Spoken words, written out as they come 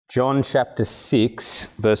John chapter 6,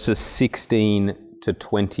 verses 16 to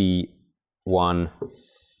 21.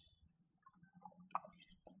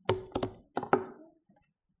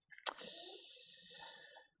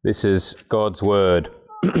 This is God's word.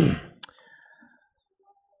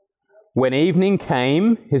 When evening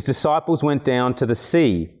came, his disciples went down to the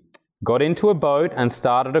sea, got into a boat and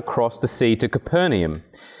started across the sea to Capernaum.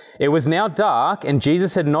 It was now dark and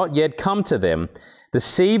Jesus had not yet come to them. The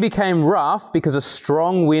sea became rough because a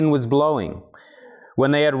strong wind was blowing.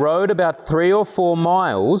 When they had rowed about 3 or 4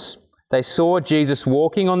 miles, they saw Jesus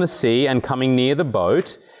walking on the sea and coming near the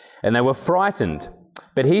boat, and they were frightened.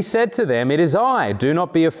 But he said to them, "It is I, do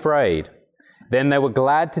not be afraid." Then they were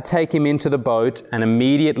glad to take him into the boat, and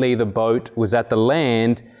immediately the boat was at the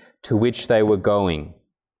land to which they were going.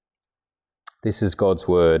 This is God's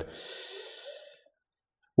word.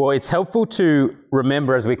 Well, it's helpful to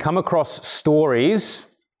remember as we come across stories,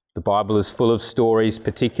 the Bible is full of stories,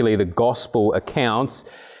 particularly the gospel accounts.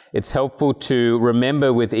 It's helpful to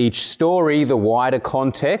remember with each story the wider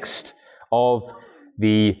context of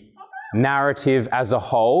the narrative as a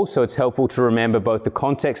whole. So it's helpful to remember both the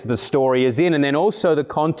context the story is in and then also the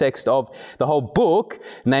context of the whole book,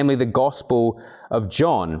 namely the Gospel of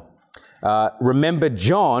John. Remember,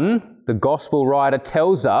 John, the gospel writer,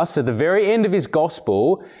 tells us at the very end of his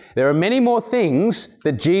gospel, there are many more things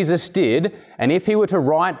that Jesus did, and if he were to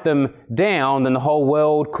write them down, then the whole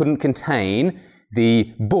world couldn't contain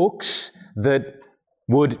the books that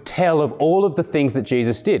would tell of all of the things that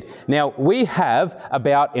Jesus did. Now, we have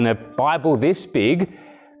about, in a Bible this big,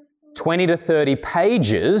 20 to 30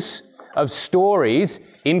 pages of stories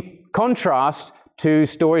in contrast to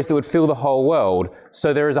stories that would fill the whole world.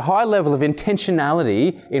 So there is a high level of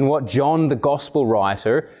intentionality in what John, the gospel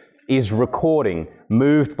writer, is recording,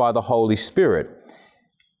 moved by the Holy Spirit.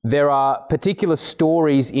 There are particular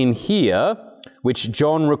stories in here which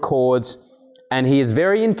John records, and he is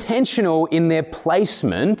very intentional in their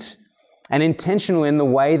placement and intentional in the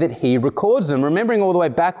way that he records them. Remembering all the way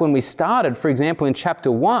back when we started, for example, in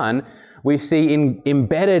chapter 1, we see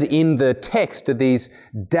embedded in the text of these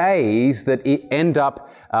days that end up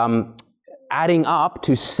adding up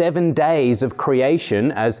to 7 days of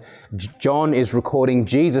creation, as John is recording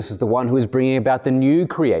Jesus as the one who is bringing about the new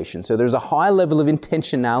creation. So there's a high level of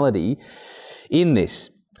intentionality in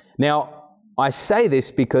this. Now, I say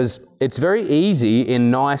this because it's very easy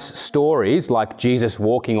in nice stories like Jesus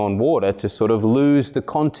walking on water to sort of lose the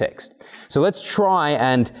context. So let's try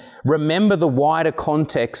and remember the wider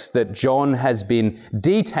context that John has been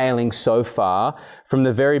detailing so far from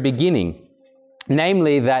the very beginning.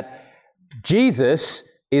 Namely that Jesus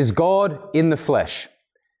is God in the flesh.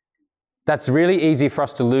 That's really easy for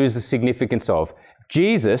us to lose the significance of.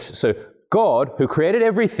 Jesus, so God, who created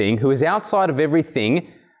everything, who is outside of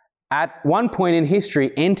everything, at one point in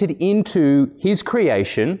history entered into his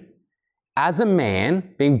creation as a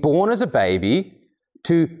man, being born as a baby,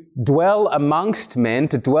 to dwell amongst men,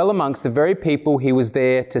 to dwell amongst the very people he was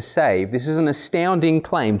there to save. This is an astounding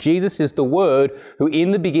claim. Jesus is the Word who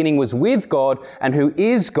in the beginning was with God and who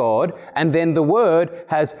is God, and then the Word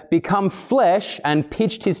has become flesh and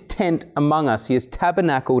pitched his tent among us. He has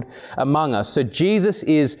tabernacled among us. So Jesus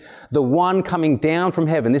is the one coming down from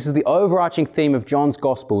heaven. This is the overarching theme of John's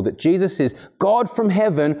Gospel, that Jesus is God from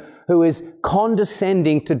heaven who is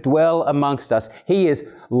condescending to dwell amongst us. He is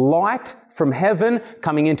light from heaven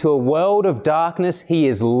coming into a world of darkness. He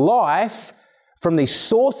is life from the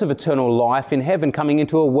source of eternal life in heaven coming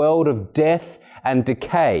into a world of death and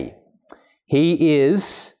decay. He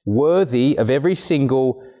is worthy of every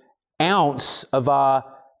single ounce of our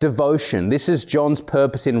devotion. This is John's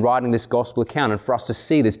purpose in writing this gospel account, and for us to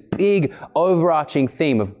see this big overarching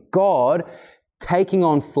theme of God taking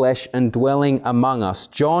on flesh and dwelling among us.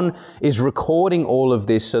 John is recording all of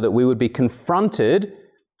this so that we would be confronted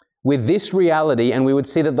with this reality and we would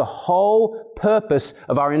see that the whole purpose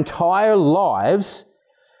of our entire lives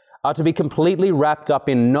are to be completely wrapped up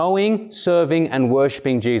in knowing, serving, and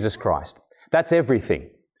worshiping Jesus Christ. That's everything.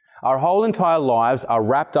 Our whole entire lives are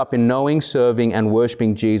wrapped up in knowing, serving, and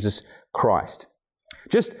worshiping Jesus Christ.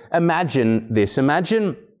 Just imagine this.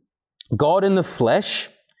 Imagine God in the flesh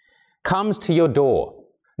comes to your door,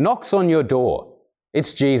 knocks on your door.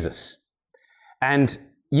 It's Jesus. And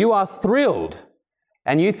you are thrilled.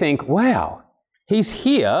 And you think, wow, he's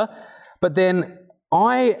here. But then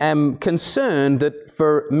I am concerned that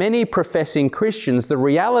for many professing Christians, the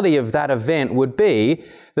reality of that event would be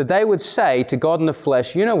that they would say to God in the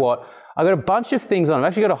flesh, you know what, I've got a bunch of things on. I've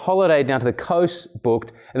actually got a holiday down to the coast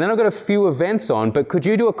booked, and then I've got a few events on, but could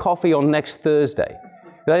you do a coffee on next Thursday?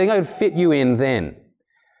 I think I could fit you in then.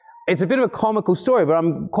 it's a bit of a comical story, but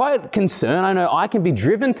I'm quite concerned. I know I can be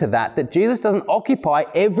driven to that Jesus doesn't occupy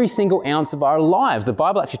every single ounce of our lives. The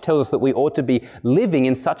Bible actually tells us that we ought to be living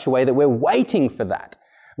in such a way that we're waiting for that.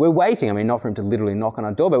 We're waiting, not for him to literally knock on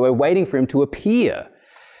our door, but we're waiting for him to appear.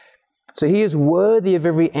 So he is worthy of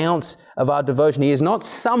every ounce of our devotion. He is not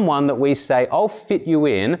someone that we say, I'll fit you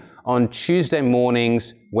in on Tuesday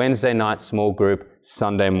mornings, Wednesday night small group,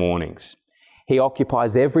 Sunday mornings. He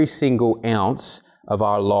occupies every single ounce of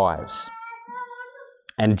our lives.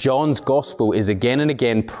 And John's gospel is again and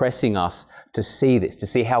again pressing us to see this, to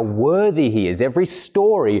see how worthy he is. Every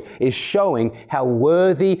story is showing how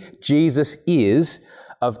worthy Jesus is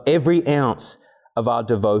of every ounce of our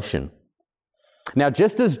devotion. Now,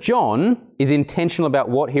 just as John is intentional about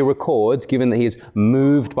what he records, given that he is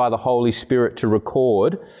moved by the Holy Spirit to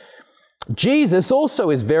record, Jesus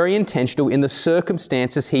also is very intentional in the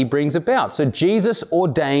circumstances he brings about. So Jesus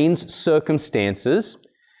ordains circumstances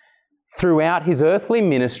throughout his earthly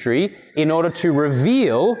ministry in order to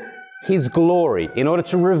reveal his glory, in order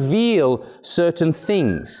to reveal certain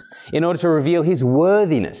things, in order to reveal his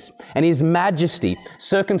worthiness and his majesty,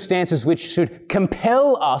 circumstances which should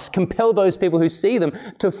compel those people who see them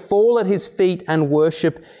to fall at his feet and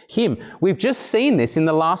worship him. We've just seen this in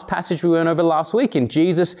the last passage we went over last week in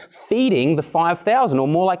Jesus feeding the 5,000, or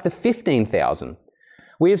more like the 15,000.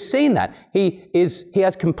 We have seen that. He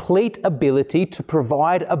has complete ability to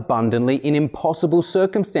provide abundantly in impossible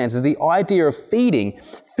circumstances. The idea of feeding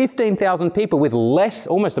 15,000 people with less,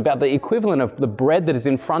 almost about the equivalent of the bread that is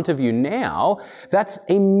in front of you now, that's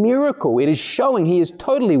a miracle. It is showing he is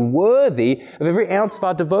totally worthy of every ounce of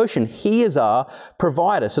our devotion. He is our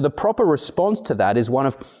provider. So the proper response to that is one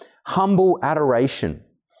of humble adoration.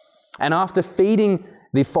 And after feeding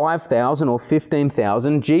the 5,000 or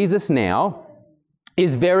 15,000, Jesus now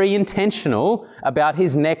is very intentional about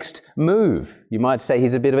his next move. You might say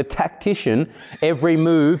he's a bit of a tactician. Every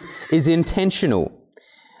move is intentional.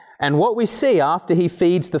 And what we see after he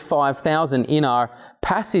feeds the 5,000 in our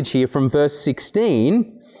passage here from verse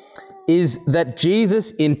 16 is that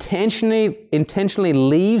Jesus intentionally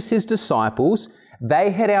leaves his disciples. They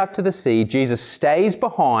head out to the sea. Jesus stays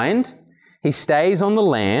behind. He stays on the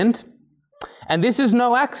land. And this is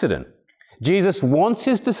no accident. Jesus wants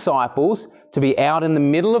his disciples to be out in the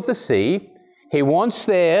middle of the sea. He wants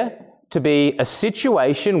there to be a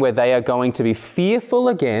situation where they are going to be fearful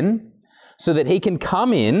again, so that he can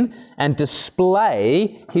come in and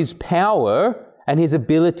display his power and his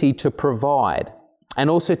ability to provide, and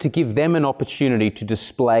also to give them an opportunity to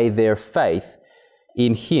display their faith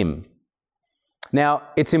in him. Now,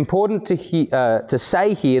 it's important to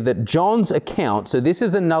say here that John's account, so this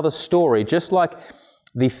is another story, just like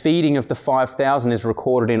the feeding of the 5,000 is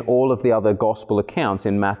recorded in all of the other gospel accounts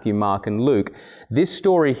in Matthew, Mark, and Luke. This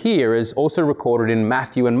story here is also recorded in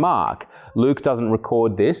Matthew and Mark. Luke doesn't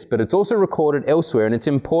record this, but it's also recorded elsewhere, and it's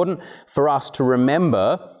important for us to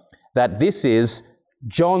remember that this is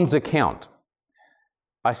John's account.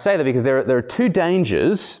 I say that because there are two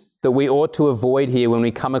dangers that we ought to avoid here when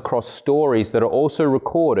we come across stories that are also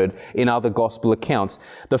recorded in other gospel accounts.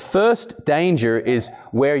 The first danger is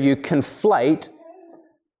where you conflate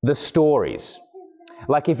the stories.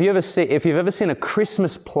 Like if you've ever seen a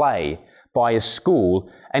Christmas play by a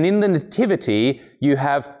school, and in the nativity you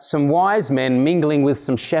have some wise men mingling with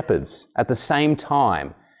some shepherds at the same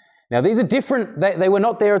time. Now these are different, they were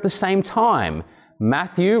not there at the same time.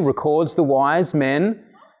 Matthew records the wise men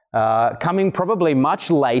coming probably much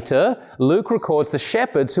later. Luke records the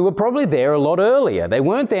shepherds who were probably there a lot earlier. They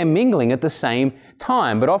weren't there mingling at the same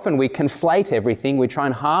time, but often we conflate everything, we try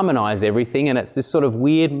and harmonize everything, and it's this sort of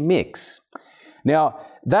weird mix. Now,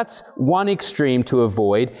 that's one extreme to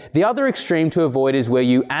avoid. The other extreme to avoid is where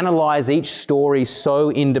you analyze each story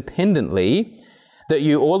so independently that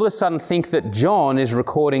you all of a sudden think that John is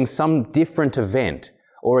recording some different event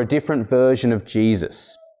or a different version of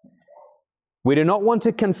Jesus. We do not want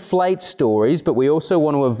to conflate stories, but we also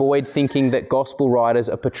want to avoid thinking that gospel writers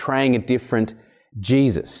are portraying a different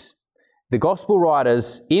Jesus. The gospel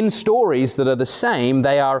writers, in stories that are the same,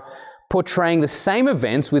 they are portraying the same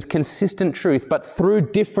events with consistent truth, but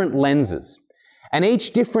through different lenses. And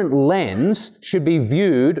each different lens should be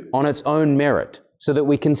viewed on its own merit, so that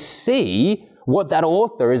we can see what that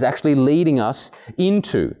author is actually leading us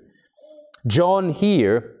into. John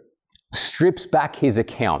here strips back his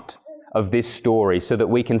account of this story so that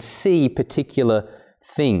we can see particular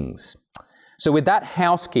things. So with that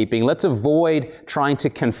housekeeping, let's avoid trying to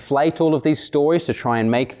conflate all of these stories to try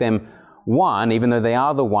and make them one, even though they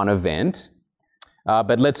are the one event.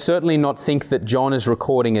 But let's certainly not think that John is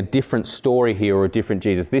recording a different story here or a different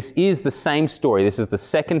Jesus. This is the same story. This is the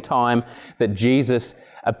second time that Jesus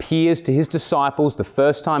appears to his disciples. The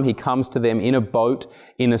first time he comes to them in a boat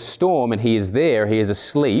in a storm, and he is there, he is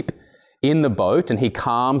asleep in the boat, and he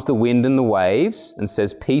calms the wind and the waves and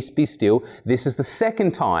says, "Peace, be still." This is the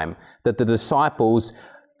second time that the disciples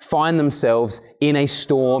find themselves in a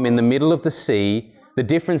storm in the middle of the sea. The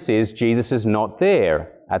difference is Jesus is not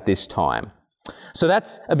there at this time. So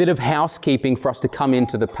that's a bit of housekeeping for us to come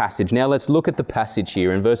into the passage. Now let's look at the passage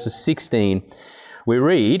here. In verses 16, we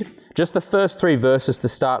read just the first 3 verses to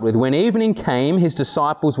start with. "When evening came, his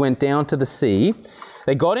disciples went down to the sea.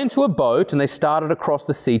 They got into a boat and they started across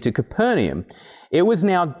the sea to Capernaum. It was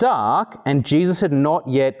now dark and Jesus had not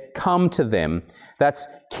yet come to them." That's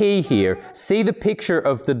key here. See the picture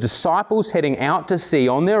of the disciples heading out to sea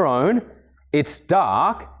on their own. It's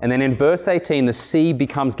dark, and then in verse 18, the sea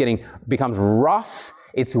becomes rough,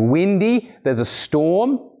 it's windy, there's a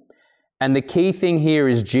storm, and the key thing here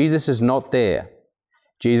is Jesus is not there.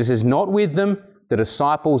 Jesus is not with them. The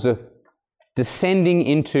disciples are descending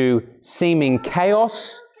into seeming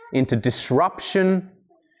chaos, into disruption,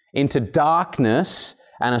 into darkness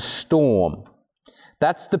and a storm.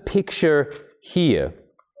 That's the picture here.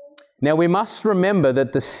 Now we must remember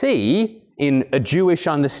that the sea, in a Jewish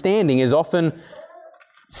understanding, is often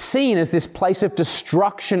seen as this place of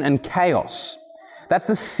destruction and chaos. That's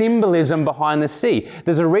the symbolism behind the sea.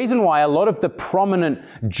 There's a reason why a lot of the prominent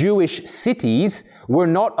Jewish cities were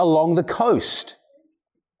not along the coast.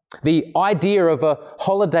 The idea of a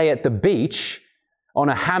holiday at the beach on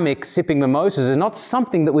a hammock sipping mimosas is not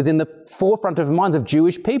something that was in the forefront of the minds of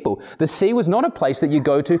Jewish people. The sea was not a place that you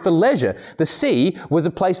go to for leisure. The sea was a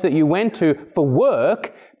place that you went to for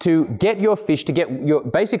work, to get your fish, to get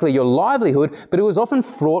basically your livelihood, but it was often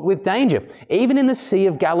fraught with danger. Even in the Sea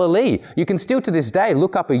of Galilee, you can still to this day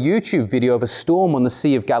look up a YouTube video of a storm on the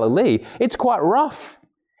Sea of Galilee. It's quite rough.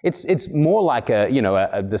 It's more like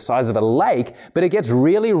the size of a lake, but it gets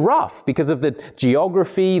really rough because of the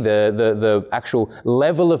geography, the actual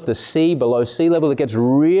level of the sea below sea level. It gets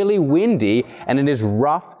really windy and it is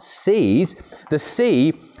rough seas. The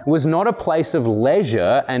sea was not a place of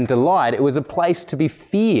leisure and delight. It was a place to be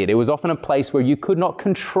feared. It was often a place where you could not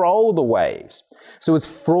control the waves. So it's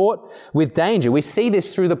fraught with danger. We see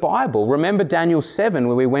this through the Bible. Remember Daniel 7,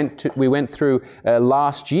 where we went through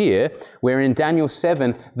last year, where in Daniel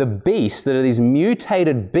 7, the beasts that are these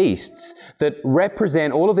mutated beasts that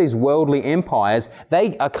represent all of these worldly empires,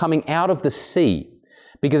 they are coming out of the sea.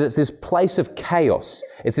 Because it's this place of chaos.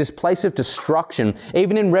 It's this place of destruction.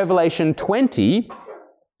 Even in Revelation 20,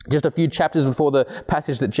 just a few chapters before the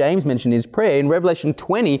passage that James mentioned in his prayer, in Revelation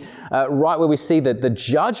 20, right where we see that the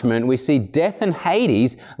judgment, we see death and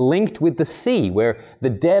Hades linked with the sea, where the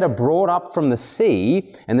dead are brought up from the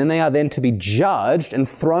sea, and then they are then to be judged and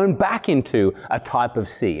thrown back into a type of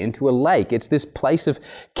sea, into a lake. It's this place of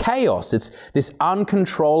chaos. It's this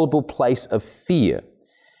uncontrollable place of fear.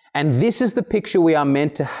 And this is the picture we are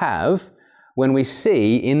meant to have when we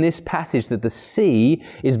see in this passage that the sea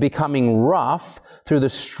is becoming rough through the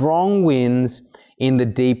strong winds in the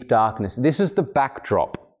deep darkness. This is the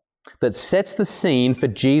backdrop that sets the scene for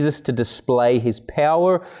Jesus to display his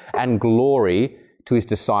power and glory to his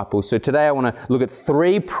disciples. So today I want to look at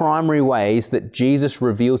 3 primary ways that Jesus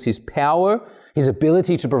reveals his power, his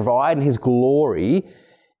ability to provide, and his glory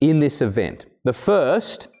in this event. The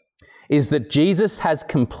first is that Jesus has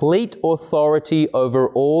complete authority over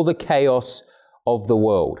all the chaos of the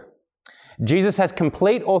world. Jesus has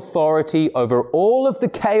complete authority over all of the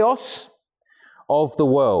chaos of the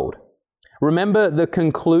world. Remember the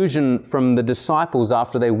conclusion from the disciples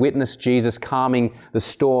after they witnessed Jesus calming the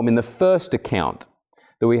storm in the first account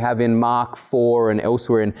that we have in Mark 4 and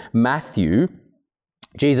elsewhere in Matthew.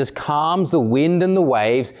 Jesus calms the wind and the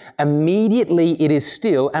waves. Immediately it is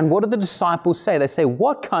still. And what do the disciples say? They say,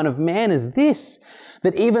 "What kind of man is this,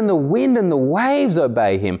 that even the wind and the waves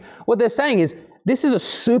obey him?" What they're saying is, this is a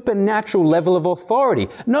supernatural level of authority.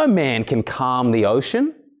 No man can calm the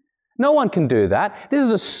ocean. No one can do that. This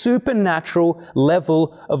is a supernatural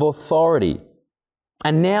level of authority.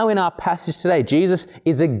 And now in our passage today, Jesus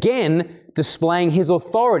is again displaying his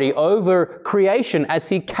authority over creation as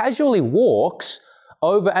he casually walks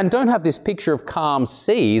over, and don't have this picture of calm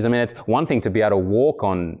seas. I mean, it's one thing to be able to walk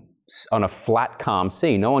on a flat, calm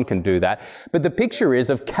sea. No one can do that. But the picture is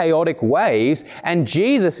of chaotic waves, and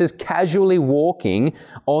Jesus is casually walking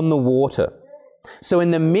on the water. So in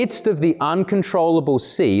the midst of the uncontrollable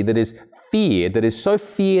sea that is feared, that is so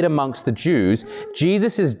feared amongst the Jews,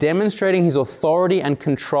 Jesus is demonstrating his authority and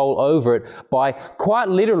control over it by quite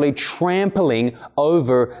literally trampling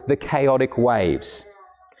over the chaotic waves.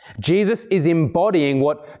 Jesus is embodying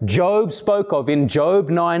what Job spoke of in Job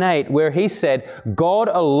 9:8, where he said, God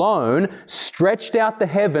alone stretched out the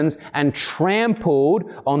heavens and trampled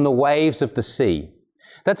on the waves of the sea.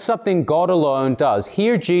 That's something God alone does.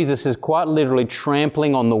 Here Jesus is quite literally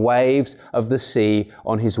trampling on the waves of the sea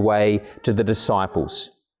on his way to the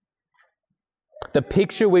disciples. The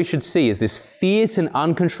picture we should see is this fierce and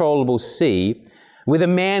uncontrollable sea with a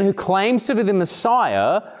man who claims to be the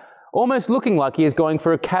Messiah almost looking like he is going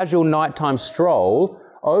for a casual nighttime stroll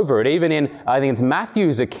over it. Even in, I think it's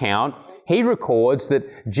Matthew's account, he records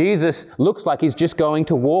that Jesus looks like he's just going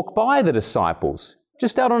to walk by the disciples,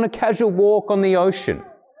 just out on a casual walk on the ocean,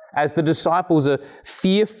 as the disciples are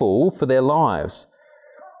fearful for their lives.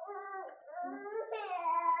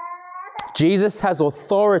 Jesus has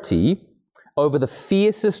authority over the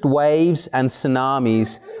fiercest waves and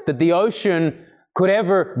tsunamis that the ocean could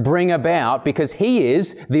ever bring about, because he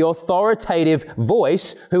is the authoritative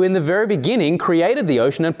voice who in the very beginning created the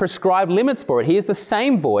ocean and prescribed limits for it. He is the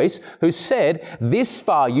same voice who said, this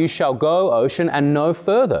far you shall go, ocean, and no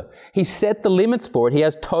further. He set the limits for it. He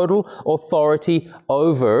has total authority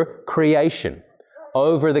over creation,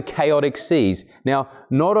 over the chaotic seas. Now,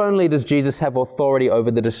 not only does Jesus have authority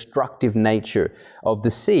over the destructive nature of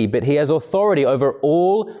the sea, but he has authority over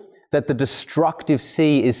all that the destructive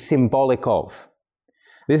sea is symbolic of.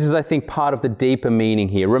 This is, I think, part of the deeper meaning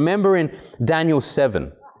here. Remember in Daniel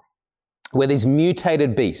 7, where these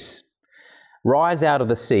mutated beasts rise out of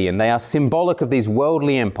the sea, and they are symbolic of these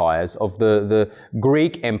worldly empires, of the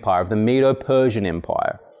Greek Empire, of the Medo-Persian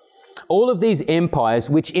Empire. All of these empires,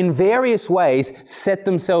 which in various ways set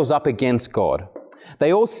themselves up against God.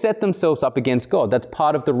 They all set themselves up against God. That's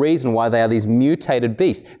part of the reason why they are these mutated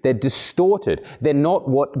beasts. They're distorted. They're not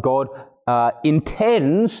what God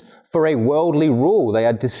intends for a worldly rule. They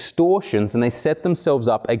are distortions, and they set themselves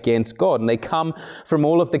up against God, and they come from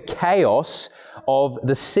all of the chaos of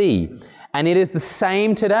the sea. And it is the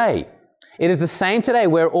same today. It is the same today,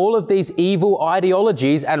 where all of these evil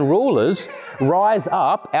ideologies and rulers rise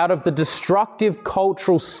up out of the destructive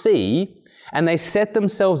cultural sea, and they set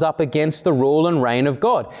themselves up against the rule and reign of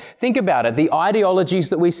God. Think about it, the ideologies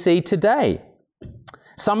that we see today.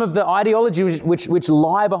 Some of the ideologies which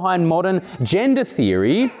lie behind modern gender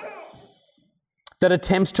theory that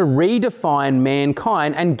attempts to redefine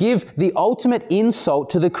mankind and give the ultimate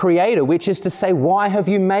insult to the Creator, which is to say, why have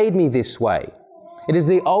you made me this way? It is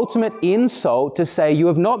the ultimate insult to say, you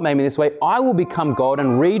have not made me this way. I will become God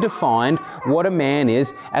and redefine what a man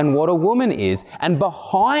is and what a woman is. And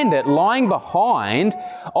behind it, lying behind,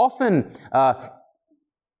 often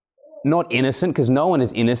not innocent, because no one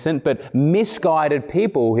is innocent, but misguided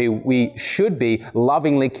people who we should be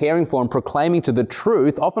lovingly caring for and proclaiming to the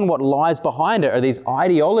truth, often what lies behind it are these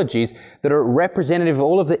ideologies that are representative of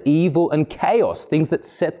all of the evil and chaos, things that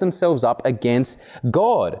set themselves up against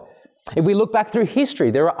God. If we look back through history,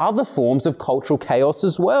 there are other forms of cultural chaos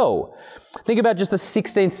as well. Think about just the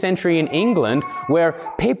 16th century in England,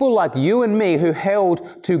 where people like you and me who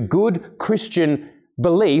held to good Christian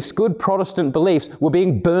beliefs, good Protestant beliefs, were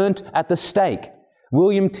being burnt at the stake.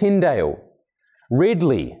 William Tyndale,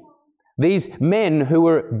 Ridley, these men who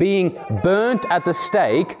were being burnt at the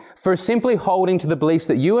stake for simply holding to the beliefs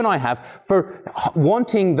that you and I have, for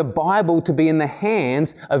wanting the Bible to be in the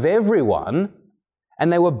hands of everyone,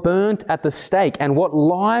 and they were burnt at the stake. And what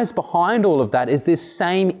lies behind all of that is this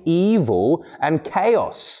same evil and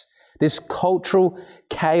chaos, this cultural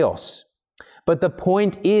chaos. But the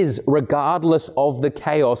point is, regardless of the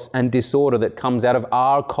chaos and disorder that comes out of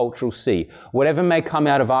our cultural sea, whatever may come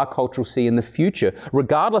out of our cultural sea in the future,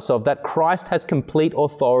 regardless of that, Christ has complete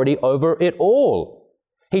authority over it all.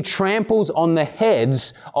 He tramples on the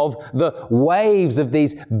heads of the waves of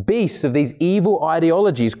these beasts, of these evil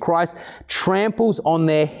ideologies. Christ tramples on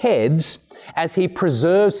their heads as he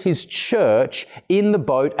preserves his church in the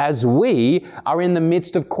boat as we are in the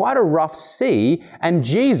midst of quite a rough sea. And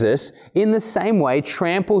Jesus, in the same way,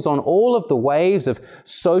 tramples on all of the waves of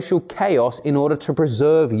social chaos in order to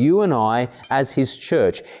preserve you and I as his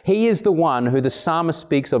church. He is the one who the psalmist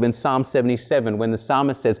speaks of in Psalm 77, when the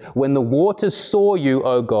psalmist says, when the waters saw you,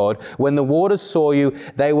 O God, when the waters saw you,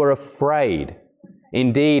 they were afraid.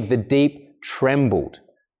 Indeed, the deep trembled.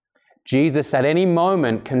 Jesus at any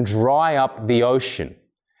moment can dry up the ocean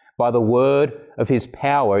by the word of his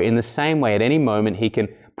power. In the same way, at any moment, he can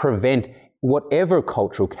prevent whatever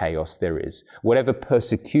cultural chaos there is, whatever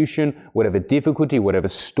persecution, whatever difficulty, whatever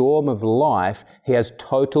storm of life, he has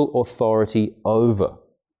total authority over.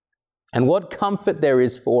 And what comfort there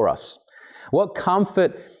is for us. What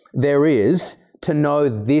comfort there is to know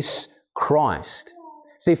this Christ.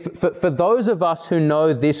 See, for those of us who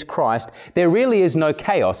know this Christ, there really is no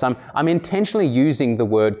chaos. I'm intentionally using the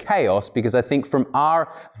word chaos because I think from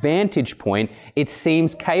our vantage point, it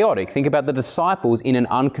seems chaotic. Think about the disciples in an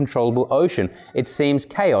uncontrollable ocean. It seems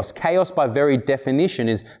chaos. Chaos, by very definition,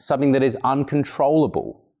 is something that is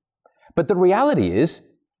uncontrollable. But the reality is,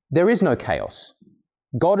 there is no chaos.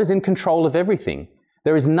 God is in control of everything.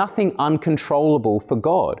 There is nothing uncontrollable for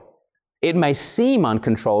God. It may seem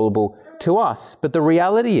uncontrollable to us, but the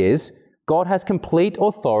reality is God has complete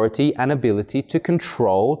authority and ability to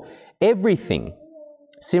control everything.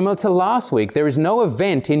 Similar to last week, there is no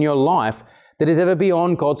event in your life that is ever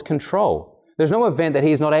beyond God's control. There's no event that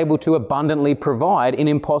He is not able to abundantly provide in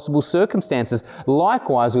impossible circumstances.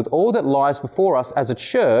 Likewise, with all that lies before us as a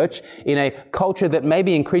church in a culture that may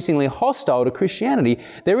be increasingly hostile to Christianity,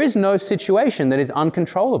 there is no situation that is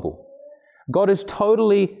uncontrollable. God is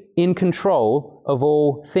totally in control of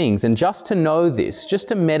all things. And just to know this, just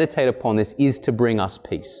to meditate upon this, is to bring us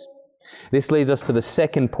peace. This leads us to the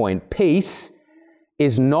second point. Peace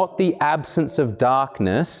is not the absence of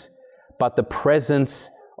darkness, but the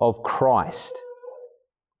presence of Christ.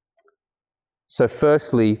 So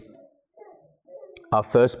firstly, our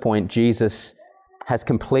first point, Jesus has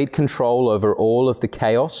complete control over all of the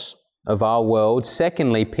chaos of our world.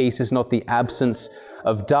 Secondly, peace is not the absence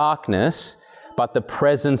of darkness, but the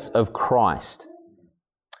presence of Christ.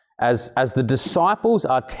 As the disciples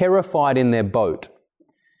are terrified in their boat,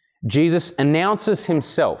 Jesus announces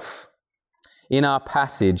Himself in our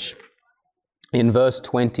passage in verse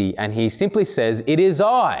 20, and He simply says, "It is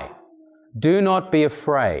I. Do not be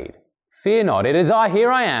afraid. Fear not. It is I. Here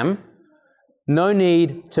I am. No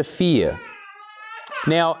need to fear."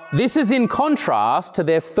 Now, this is in contrast to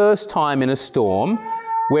their first time in a storm,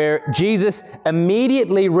 where Jesus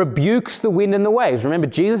immediately rebukes the wind and the waves. Remember,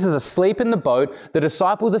 Jesus is asleep in the boat. The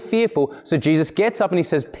disciples are fearful. So Jesus gets up and He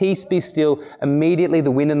says, "Peace, be still." Immediately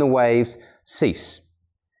the wind and the waves cease.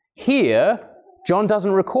 Here, John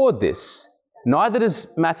doesn't record this. Neither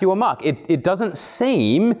does Matthew or Mark. It doesn't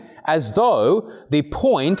seem as though the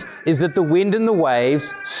point is that the wind and the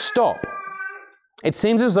waves stop. It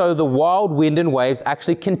seems as though the wild wind and waves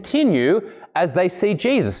actually continue as they see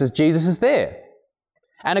Jesus, as Jesus is there.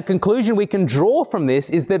 And a conclusion we can draw from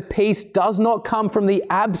this is that peace does not come from the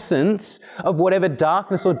absence of whatever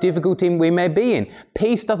darkness or difficulty we may be in.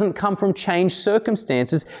 Peace doesn't come from changed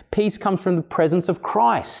circumstances. Peace comes from the presence of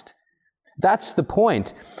Christ. That's the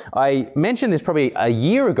point. I mentioned this probably a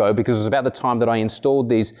year ago because it was about the time that I installed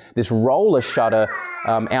this roller shutter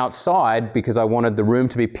outside because I wanted the room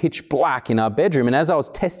to be pitch black in our bedroom. And as I was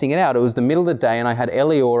testing it out, it was the middle of the day and I had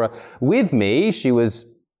Eleora with me. She was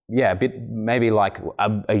a bit, maybe like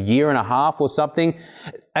a year and a half or something,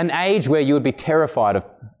 an age where you would be terrified of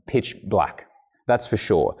pitch black. That's for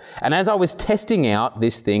sure. And as I was testing out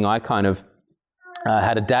this thing, I kind of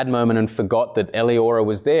had a dad moment and forgot that Eleora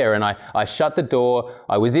was there, and I shut the door.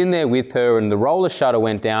 I was in there with her and the roller shutter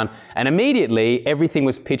went down and immediately everything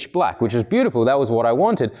was pitch black, which was beautiful. That was what I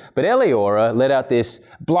wanted. But Eleora let out this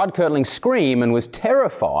blood-curdling scream and was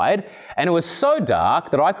terrified, and it was so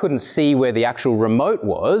dark that I couldn't see where the actual remote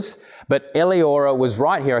was, but Eleora was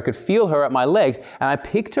right here. I could feel her at my legs, and I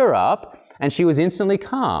picked her up and she was instantly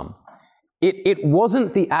calm. It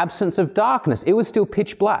wasn't the absence of darkness. It was still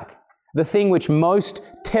pitch black, the thing which most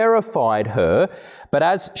terrified her. But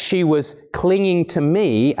as she was clinging to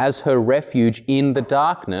me as her refuge in the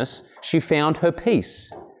darkness, she found her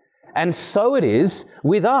peace. And so it is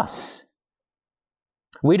with us.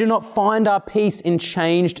 We do not find our peace in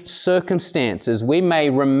changed circumstances. We may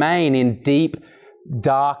remain in deep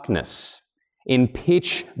darkness, in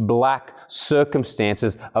pitch black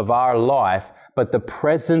circumstances of our life, but the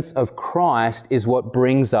presence of Christ is what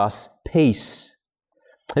brings us peace.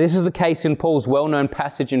 This is the case in Paul's well-known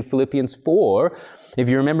passage in Philippians 4. If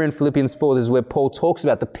you remember in Philippians 4, this is where Paul talks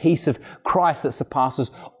about the peace of Christ that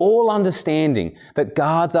surpasses all understanding, that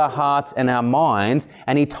guards our hearts and our minds,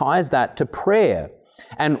 and he ties that to prayer.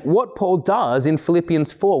 And what Paul does in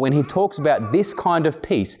Philippians 4, when he talks about this kind of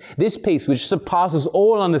peace, this peace which surpasses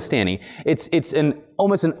all understanding, it's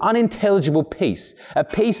almost an unintelligible peace, a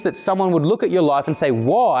peace that someone would look at your life and say,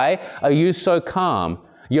 "Why are you so calm?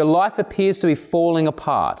 Your life appears to be falling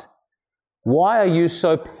apart. Why are you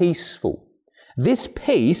so peaceful?" This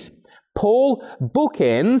peace, Paul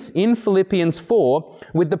bookends in Philippians 4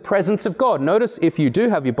 with the presence of God. Notice, if you do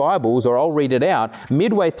have your Bibles, or I'll read it out,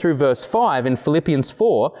 midway through verse 5 in Philippians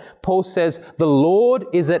 4, Paul says, "The Lord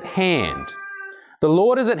is at hand." The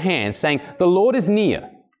Lord is at hand, saying, the Lord is near.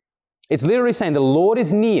 It's literally saying the Lord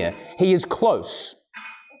is near. He is close.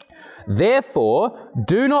 Therefore,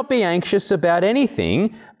 do not be anxious about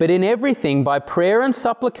anything, but in everything by prayer and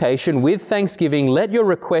supplication with thanksgiving, let your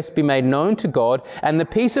requests be made known to God, and the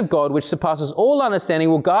peace of God, which surpasses all understanding,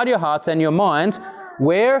 will guard your hearts and your minds.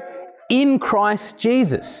 Where? In Christ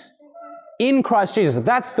Jesus. In Christ Jesus.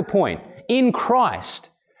 That's the point. In Christ.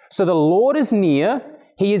 So the Lord is near.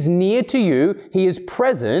 He is near to you. He is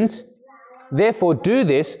present. Therefore, do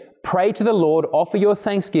this. Pray to the Lord, offer your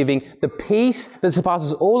thanksgiving. The peace that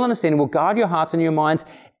surpasses all understanding will guard your hearts and your minds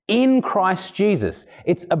in Christ Jesus.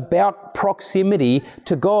 It's about proximity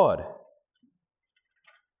to God.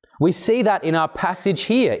 We see that in our passage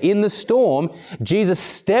here. In the storm, Jesus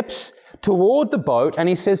steps toward the boat and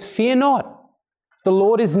he says, "Fear not, the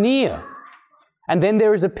Lord is near." And then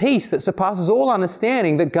there is a peace that surpasses all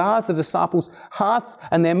understanding that guards the disciples' hearts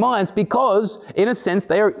and their minds because, in a sense,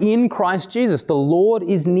 they are in Christ Jesus. The Lord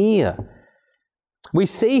is near. We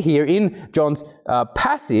see here in John's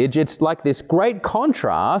passage, it's like this great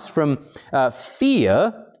contrast from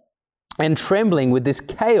fear and trembling with this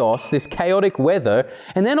chaos, this chaotic weather.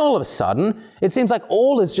 And then all of a sudden, it seems like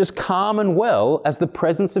all is just calm and well as the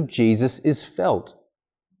presence of Jesus is felt.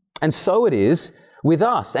 And so it is with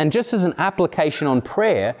us. And just as an application on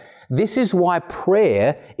prayer, this is why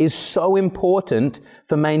prayer is so important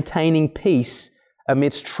for maintaining peace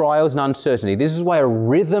amidst trials and uncertainty. This is why a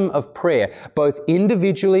rhythm of prayer, both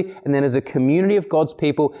individually and then as a community of God's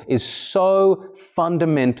people, is so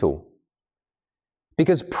fundamental.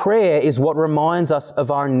 Because prayer is what reminds us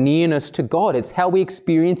of our nearness to God. It's how we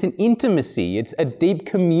experience an intimacy. It's a deep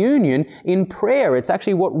communion in prayer. It's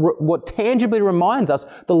actually what tangibly reminds us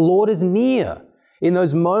the Lord is near. In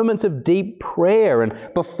those moments of deep prayer, and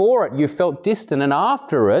before it you felt distant, and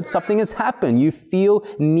after it something has happened. You feel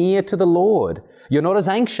near to the Lord. You're not as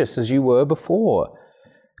anxious as you were before.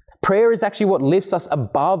 Prayer is actually what lifts us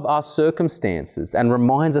above our circumstances and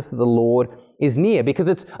reminds us that the Lord is near, because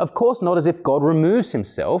it's, of course, not as if God removes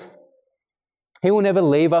himself. He will never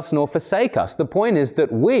leave us nor forsake us. The point is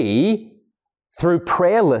that we, through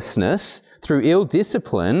prayerlessness, through ill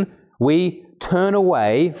discipline, we turn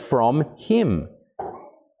away from him.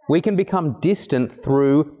 We can become distant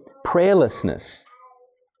through prayerlessness.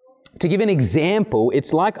 To give an example,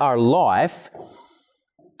 it's like our life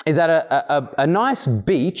is at a nice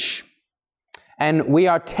beach and we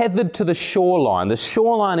are tethered to the shoreline. The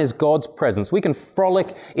shoreline is God's presence. We can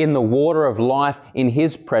frolic in the water of life in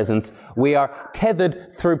his presence. We are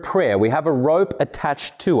tethered through prayer. We have a rope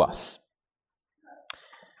attached to us.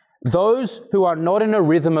 Those who are not in a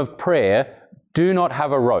rhythm of prayer do not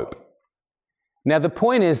have a rope. Now, the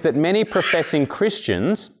point is that many professing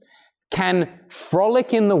Christians can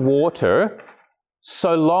frolic in the water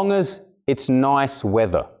so long as it's nice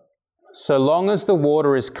weather. So long as the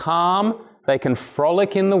water is calm, they can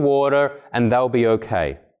frolic in the water and they'll be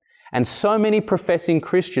okay. And so many professing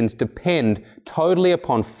Christians depend totally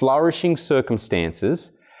upon flourishing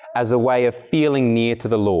circumstances as a way of feeling near to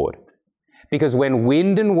the Lord. Because when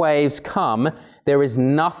wind and waves come, there is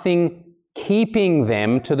nothing keeping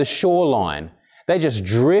them to the shoreline. They just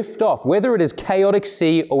drift off, whether it is chaotic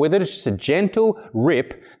sea or whether it's just a gentle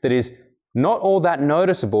rip that is not all that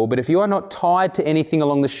noticeable, but if you are not tied to anything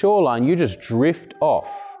along the shoreline, you just drift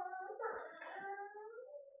off.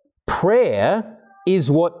 Prayer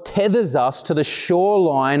is what tethers us to the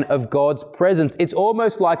shoreline of God's presence. It's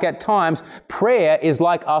almost like at times, prayer is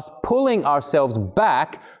like us pulling ourselves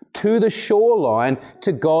back to the shoreline,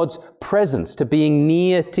 to God's presence, to being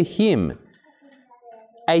near to him.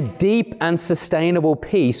 A deep and sustainable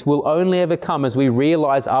peace will only ever come as we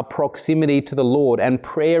realize our proximity to the Lord, and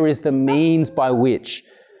prayer is the means by which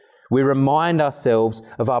we remind ourselves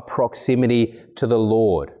of our proximity to the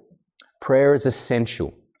Lord. Prayer is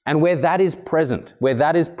essential. And where that is present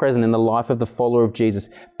in the life of the follower of Jesus,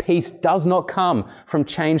 peace does not come from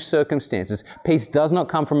changed circumstances. Peace does not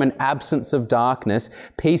come from an absence of darkness.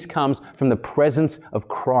 Peace comes from the presence of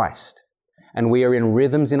Christ. And we are in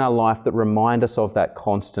rhythms in our life that remind us of that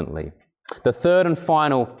constantly. The third and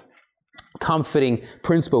final comforting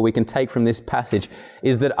principle we can take from this passage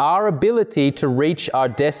is that our ability to reach our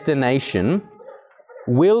destination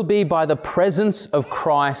will be by the presence of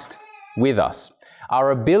Christ with us.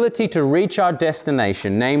 Our ability to reach our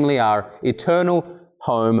destination, namely our eternal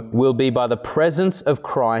home, will be by the presence of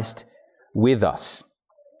Christ with us.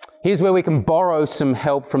 Here's where we can borrow some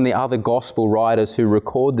help from the other gospel writers who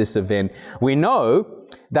record this event. We know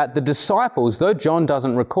that the disciples, though John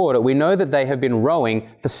doesn't record it, we know that they have been rowing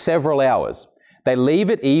for several hours. They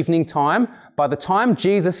leave at evening time. By the time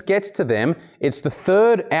Jesus gets to them, it's the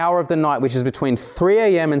third hour of the night, which is between 3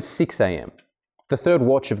 a.m. and 6 a.m. the third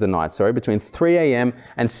watch of the night, between 3 a.m.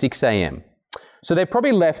 and 6 a.m. So they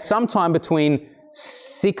probably left sometime between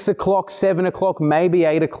 6 o'clock, 7 o'clock, maybe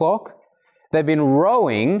 8 o'clock. They've been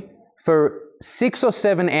rowing for 6 or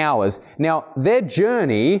 7 hours. Now, their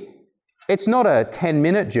journey, it's not a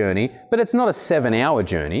 10-minute journey, but it's not a 7-hour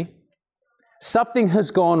journey. Something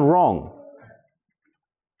has gone wrong.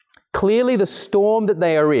 Clearly, the storm that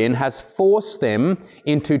they are in has forced them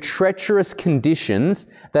into treacherous conditions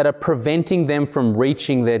that are preventing them from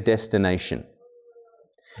reaching their destination.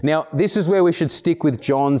 Now, this is where we should stick with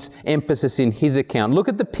John's emphasis in his account. Look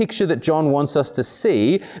at the picture that John wants us to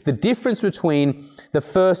see, the difference between the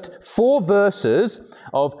first 4 verses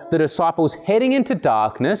of the disciples heading into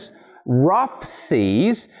darkness, rough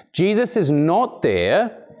seas, Jesus is not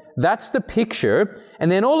there. That's the picture.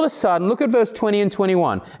 And then all of a sudden, look at verse 20 and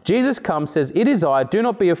 21. Jesus comes, says, "It is I, do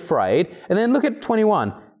not be afraid." And then look at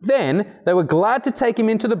 21. Then they were glad to take him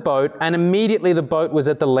into the boat, and immediately the boat was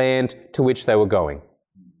at the land to which they were going.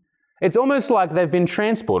 It's almost like they've been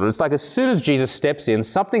transported. It's like as soon as Jesus steps in,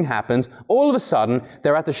 something happens, all of a sudden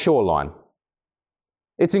they're at the shoreline.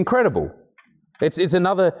 It's incredible. It's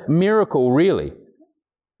another miracle, really.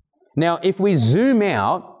 Now, if we zoom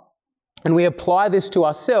out and we apply this to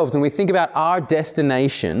ourselves and we think about our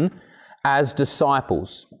destination as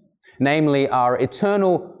disciples, namely our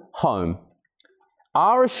eternal home,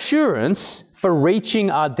 our assurance for reaching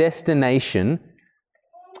our destination,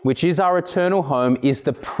 which is our eternal home, is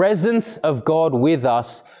the presence of God with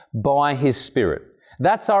us by His Spirit.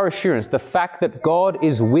 That's our assurance, the fact that God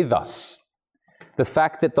is with us. The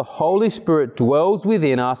fact that the Holy Spirit dwells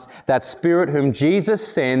within us, that Spirit whom Jesus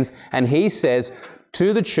sends, and He says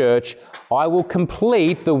to the church, "I will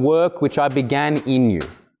complete the work which I began in you."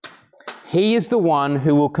 He is the one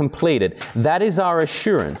who will complete it. That is our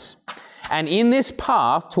assurance. And in this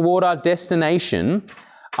path toward our destination,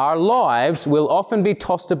 our lives will often be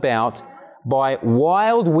tossed about by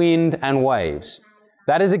wild wind and waves.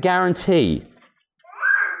 That is a guarantee.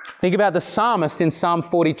 Think about the psalmist in Psalm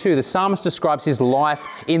 42. The psalmist describes his life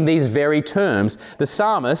in these very terms. The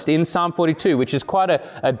psalmist in Psalm 42, which is quite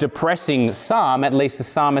a depressing psalm, at least the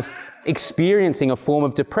psalmist experiencing a form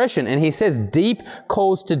of depression. And he says, "Deep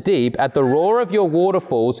calls to deep at the roar of your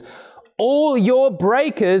waterfalls. All your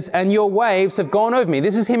breakers and your waves have gone over me."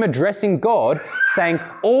 This is him addressing God, saying,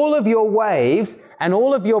 all of your waves and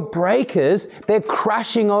all of your breakers, they're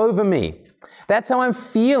crashing over me. That's how I'm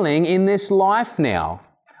feeling in this life now.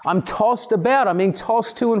 I'm tossed about. I'm being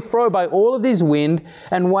tossed to and fro by all of these wind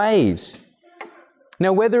and waves.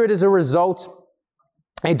 Now, whether it is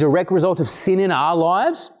a direct result of sin in our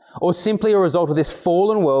lives, or simply a result of this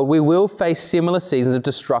fallen world, we will face similar seasons of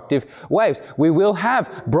destructive waves. We will have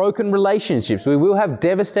broken relationships. We will have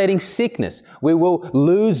devastating sickness. We will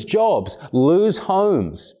lose jobs, lose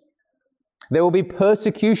homes. There will be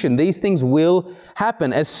persecution. These things will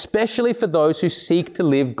happen, especially for those who seek to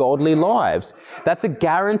live godly lives. That's a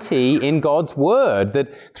guarantee in God's Word, that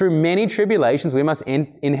through many tribulations we must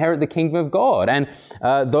inherit the kingdom of God. And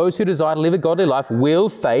those who desire to live a godly life will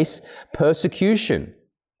face persecution.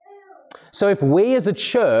 So if we as a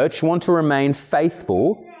church want to remain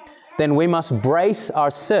faithful, then we must brace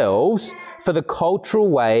ourselves for the cultural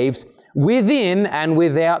waves within and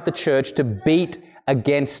without the church to beat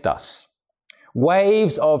against us.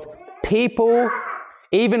 Waves of people,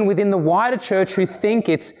 even within the wider church, who think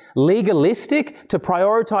it's legalistic to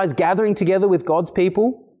prioritize gathering together with God's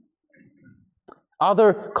people.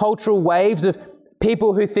 Other cultural waves of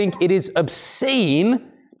people who think it is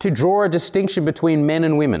obscene to draw a distinction between men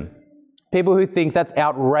and women. People who think that's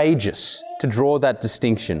outrageous to draw that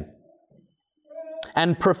distinction.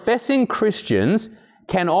 And professing Christians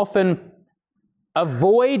can often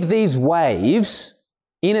avoid these waves,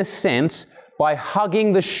 in a sense, by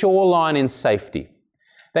hugging the shoreline in safety.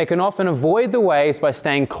 They can often avoid the waves by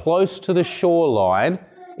staying close to the shoreline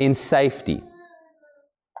in safety.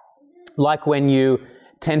 Like when you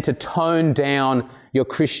tend to tone down your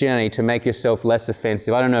Christianity to make yourself less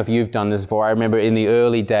offensive. I don't know if you've done this before. I remember in the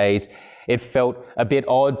early days, it felt a bit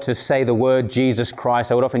odd to say the word Jesus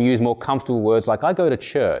Christ. I would often use more comfortable words like, "I go to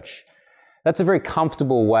church." That's a very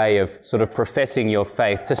comfortable way of sort of professing your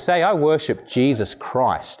faith. To say, "I worship Jesus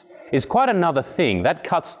Christ," is quite another thing. That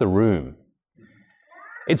cuts the room.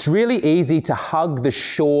 It's really easy to hug the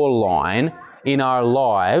shoreline in our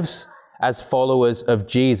lives as followers of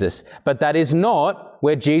Jesus, but that is not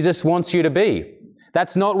where Jesus wants you to be.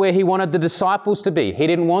 That's not where He wanted the disciples to be. He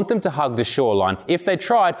didn't want them to hug the shoreline. If they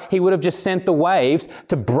tried, He would have just sent the waves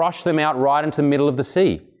to brush them out right into the middle of the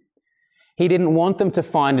sea. He didn't want them to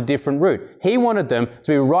find a different route. He wanted them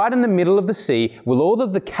to be right in the middle of the sea with all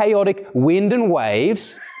of the chaotic wind and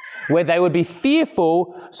waves, where they would be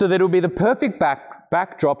fearful so that it would be the perfect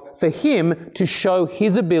backdrop for Him to show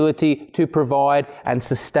His ability to provide and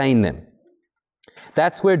sustain them.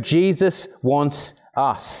 That's where Jesus wants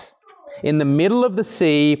us. In the middle of the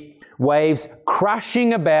sea, waves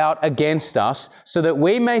crashing about against us so that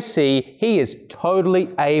we may see He is totally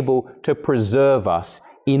able to preserve us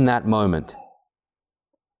in that moment.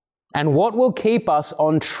 And what will keep us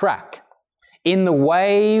on track in the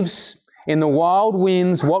waves, in the wild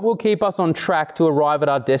winds, what will keep us on track to arrive at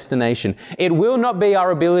our destination? It will not be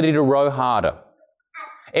our ability to row harder.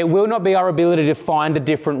 It will not be our ability to find a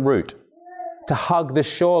different route, to hug the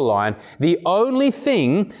shoreline. The only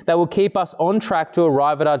thing that will keep us on track to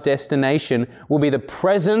arrive at our destination will be the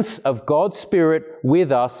presence of God's Spirit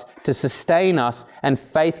with us to sustain us and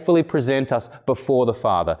faithfully present us before the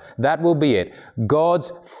Father. That will be it.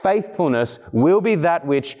 God's faithfulness will be that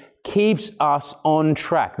which keeps us on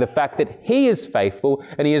track. The fact that He is faithful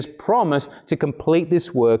and He has promised to complete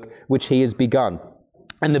this work which He has begun.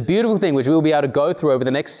 And the beautiful thing, which we'll be able to go through over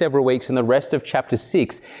the next several weeks in the rest of chapter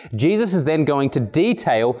 6, Jesus is then going to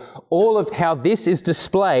detail all of how this is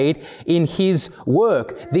displayed in His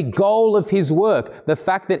work, the goal of His work, the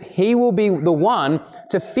fact that He will be the one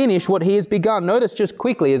to finish what He has begun. Notice just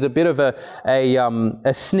quickly as a bit of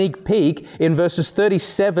a sneak peek in verses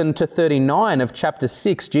 37 to 39 of chapter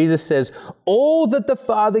 6, Jesus says, "All that the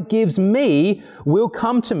Father gives me will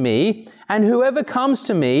come to me, and whoever comes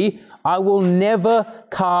to me, I will never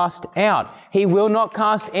cast out." He will not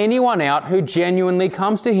cast anyone out who genuinely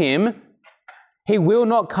comes to Him. He will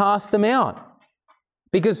not cast them out.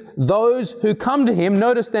 Because those who come to Him,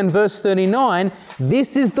 notice then verse 39,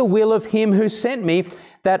 "This is the will of Him who sent me,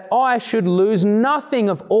 that I should lose nothing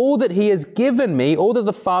of all that He has given me, all that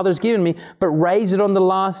the Father has given me, but raise it on the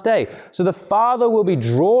last day." So the Father will be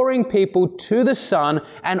drawing people to the Son,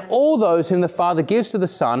 and all those whom the Father gives to the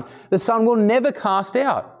Son will never cast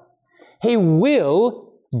out. He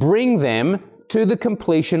will bring them to the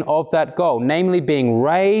completion of that goal, namely being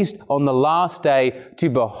raised on the last day to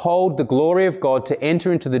behold the glory of God, to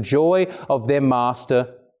enter into the joy of their Master,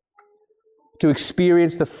 to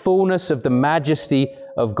experience the fullness of the majesty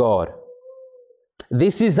of God.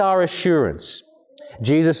 This is our assurance.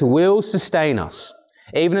 Jesus will sustain us,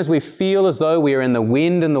 even as we feel as though we are in the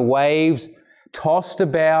wind and the waves, tossed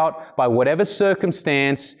about by whatever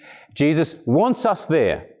circumstance. Jesus wants us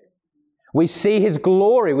there. We see His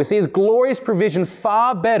glory. We see His glorious provision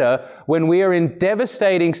far better when we are in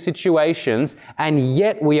devastating situations and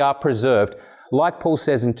yet we are preserved. Like Paul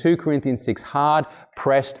says in 2 Corinthians 6, hard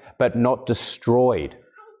pressed but not destroyed.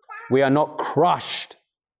 We are not crushed.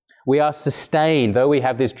 We are sustained. Though we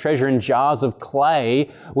have this treasure in jars of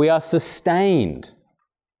clay, we are sustained.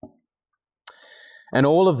 And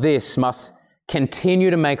all of this must continue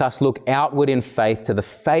to make us look outward in faith to the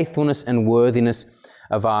faithfulness and worthiness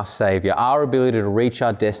of our Savior. Our ability to reach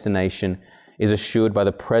our destination is assured by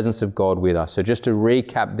the presence of God with us. So just to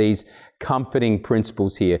recap these comforting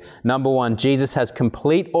principles here. Number one, Jesus has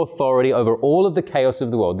complete authority over all of the chaos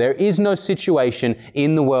of the world. There is no situation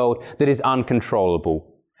in the world that is uncontrollable.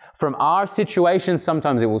 From our situation,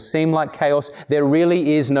 sometimes it will seem like chaos. There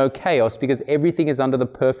really is no chaos because everything is under the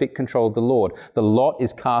perfect control of the Lord. The lot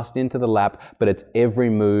is cast into the lap, but its every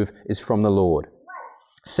move is from the Lord.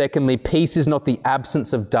 Secondly, peace is not the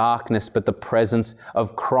absence of darkness, but the presence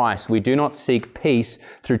of Christ. We do not seek peace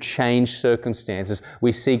through changed circumstances.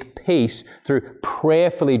 We seek peace through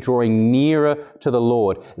prayerfully drawing nearer to the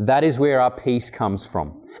Lord. That is where our peace comes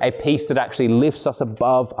from. A peace that actually lifts us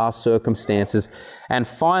above our circumstances. And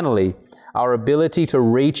finally, our ability to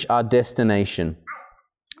reach our destination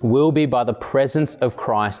will be by the presence of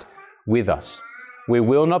Christ with us. We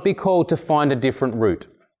will not be called to find a different route.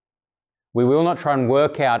 We will not try and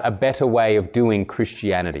work out a better way of doing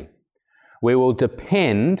Christianity. We will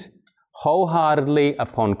depend wholeheartedly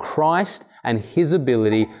upon Christ and His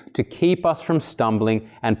ability to keep us from stumbling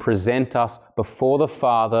and present us before the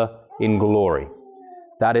Father in glory.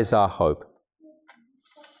 That is our hope.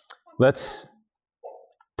 Let's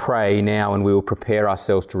pray now, and we will prepare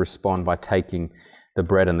ourselves to respond by taking the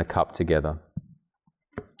bread and the cup together.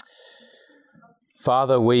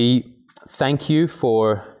 Father, we thank You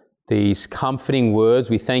for these comforting words.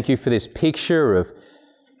 We thank You for this picture of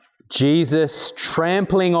Jesus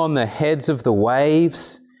trampling on the heads of the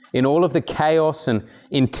waves in all of the chaos and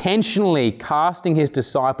intentionally casting His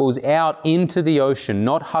disciples out into the ocean,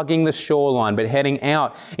 not hugging the shoreline, but heading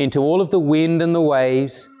out into all of the wind and the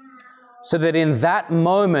waves, so that in that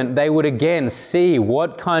moment they would again see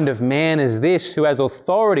what kind of man is this who has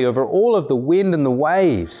authority over all of the wind and the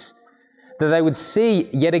waves. that they would see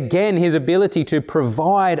yet again His ability to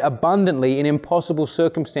provide abundantly in impossible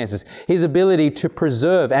circumstances, His ability to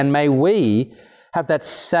preserve. And may we have that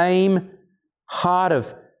same heart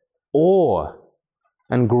of awe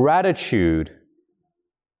and gratitude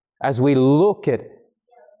as we look at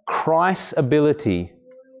Christ's ability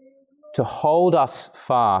to hold us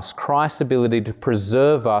fast, Christ's ability to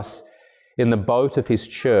preserve us in the boat of His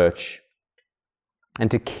church and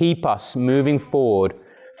to keep us moving forward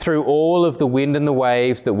through all of the wind and the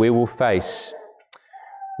waves that we will face.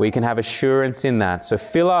 We can have assurance in that. So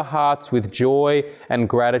fill our hearts with joy and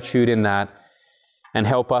gratitude in that, and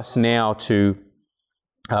help us now to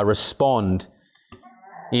respond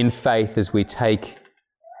in faith as we take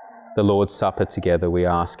the Lord's Supper together, we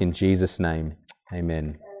ask in Jesus' name.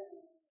 Amen.